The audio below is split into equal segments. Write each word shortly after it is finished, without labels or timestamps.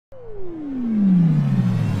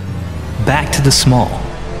back to the small,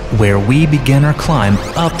 where we begin our climb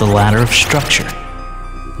up the ladder of structure.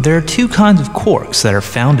 There are two kinds of quarks that are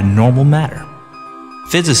found in normal matter.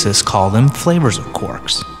 Physicists call them flavors of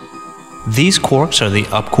quarks. These quarks are the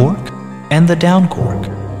up quark and the down quark.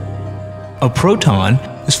 A proton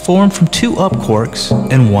is formed from two up quarks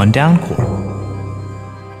and one down quark,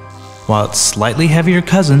 while its slightly heavier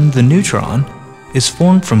cousin, the neutron, is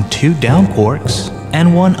formed from two down quarks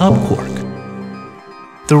and one up quark.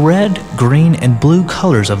 The red, green, and blue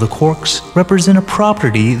colors of the quarks represent a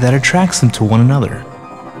property that attracts them to one another.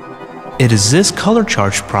 It is this color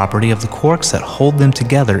charge property of the quarks that hold them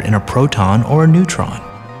together in a proton or a neutron.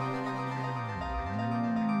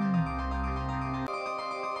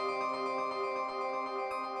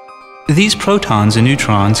 These protons and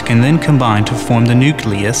neutrons can then combine to form the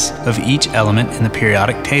nucleus of each element in the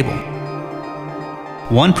periodic table.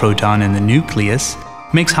 One proton in the nucleus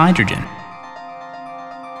makes hydrogen.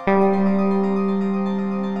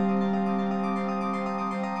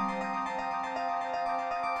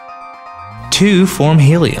 Two form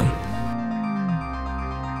helium.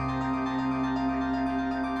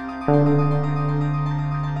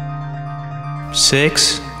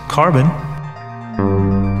 Six, carbon.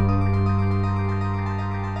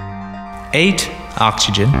 8,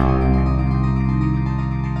 oxygen.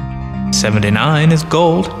 79 is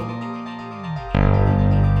gold.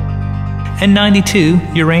 And 92,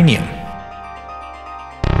 uranium.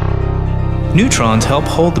 Neutrons help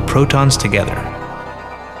hold the protons together.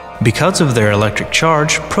 Because of their electric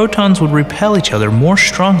charge, protons would repel each other more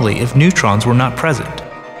strongly if neutrons were not present,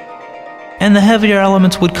 and the heavier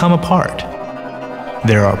elements would come apart.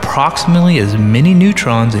 There are approximately as many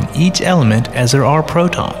neutrons in each element as there are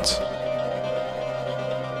protons.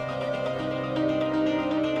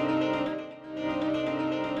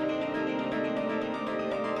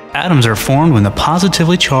 Atoms are formed when the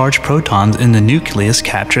positively charged protons in the nucleus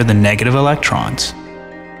capture the negative electrons.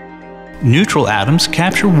 Neutral atoms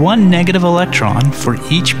capture one negative electron for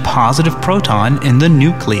each positive proton in the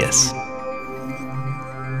nucleus.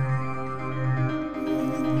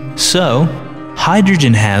 So,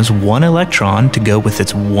 hydrogen has one electron to go with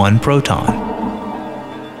its one proton.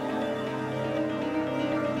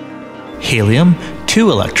 Helium,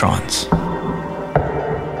 2 electrons.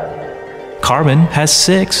 Carbon has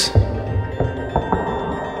 6.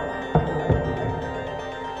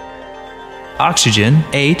 Oxygen,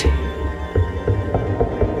 8.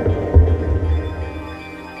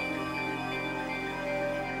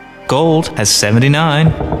 Gold has 79.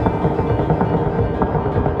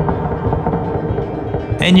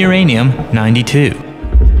 And uranium, 92.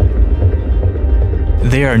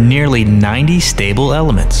 There are nearly 90 stable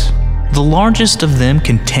elements. The largest of them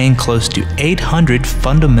contain close to 800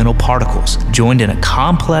 fundamental particles, joined in a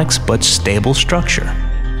complex but stable structure.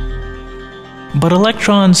 But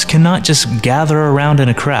electrons cannot just gather around in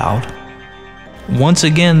a crowd. Once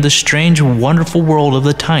again, the strange, wonderful world of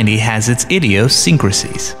the tiny has its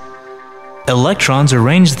idiosyncrasies. Electrons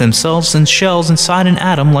arrange themselves in shells inside an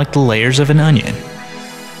atom like the layers of an onion.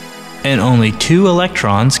 And only 2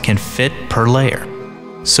 electrons can fit per layer.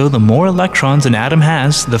 So the more electrons an atom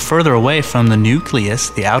has, the further away from the nucleus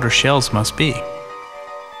the outer shells must be.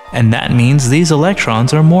 And that means these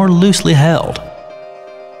electrons are more loosely held.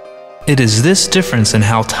 It is this difference in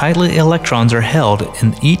how tightly electrons are held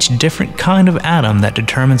in each different kind of atom that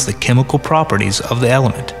determines the chemical properties of the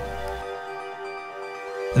element.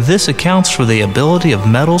 This accounts for the ability of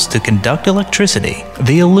metals to conduct electricity,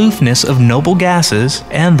 the aloofness of noble gases,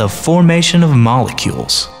 and the formation of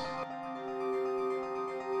molecules.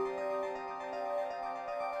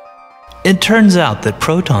 It turns out that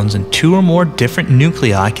protons in 2 or more different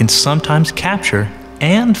nuclei can sometimes capture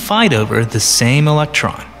and fight over the same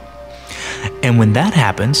electron. And when that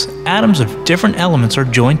happens, atoms of different elements are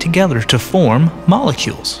joined together to form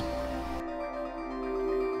molecules.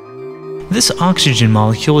 This oxygen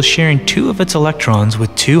molecule is sharing 2 of its electrons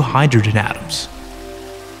with 2 hydrogen atoms.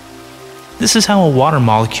 This is how a water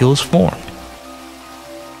molecule is formed.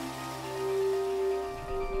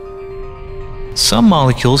 Some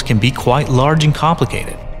molecules can be quite large and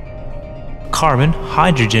complicated. Carbon,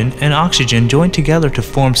 hydrogen, and oxygen join together to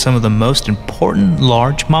form some of the most important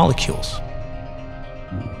large molecules.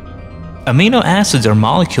 Amino acids are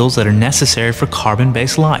molecules that are necessary for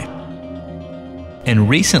carbon-based life. And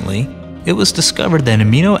recently, it was discovered that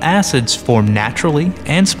amino acids form naturally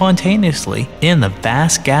and spontaneously in the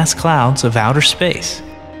vast gas clouds of outer space.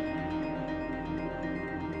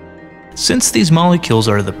 Since these molecules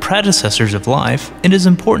are the predecessors of life, it is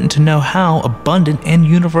important to know how abundant and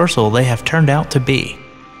universal they have turned out to be.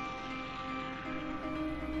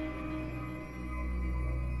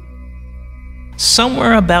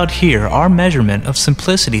 Somewhere about here, our measurement of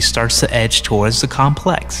simplicity starts to edge towards the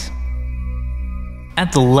complex.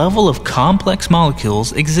 At the level of complex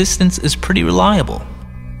molecules, existence is pretty reliable.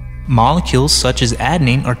 Molecules such as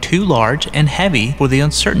adenine are too large and heavy for the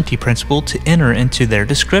uncertainty principle to enter into their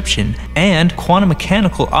description, and quantum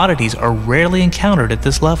mechanical oddities are rarely encountered at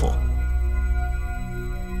this level.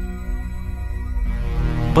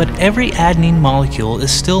 But every adenine molecule is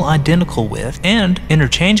still identical with and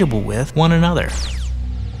interchangeable with one another.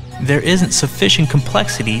 There isn't sufficient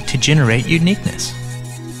complexity to generate uniqueness.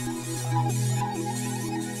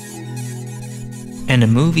 And a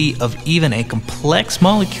movie of even a complex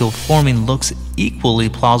molecule forming looks equally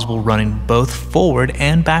plausible running both forward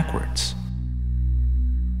and backwards.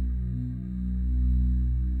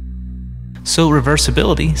 So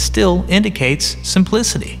reversibility still indicates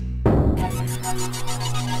simplicity.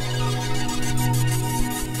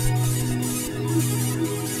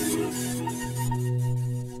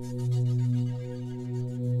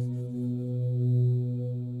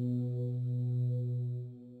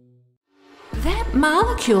 That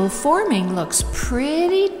molecule forming looks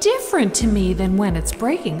pretty different to me than when it's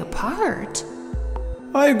breaking apart.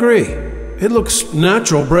 I agree. It looks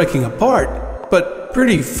natural breaking apart, but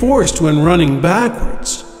pretty forced when running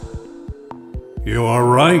backwards. You are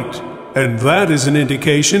right, and that is an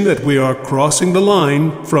indication that we are crossing the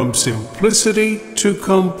line from simplicity to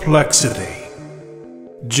complexity.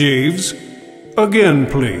 Jeeves, again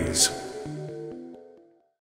please.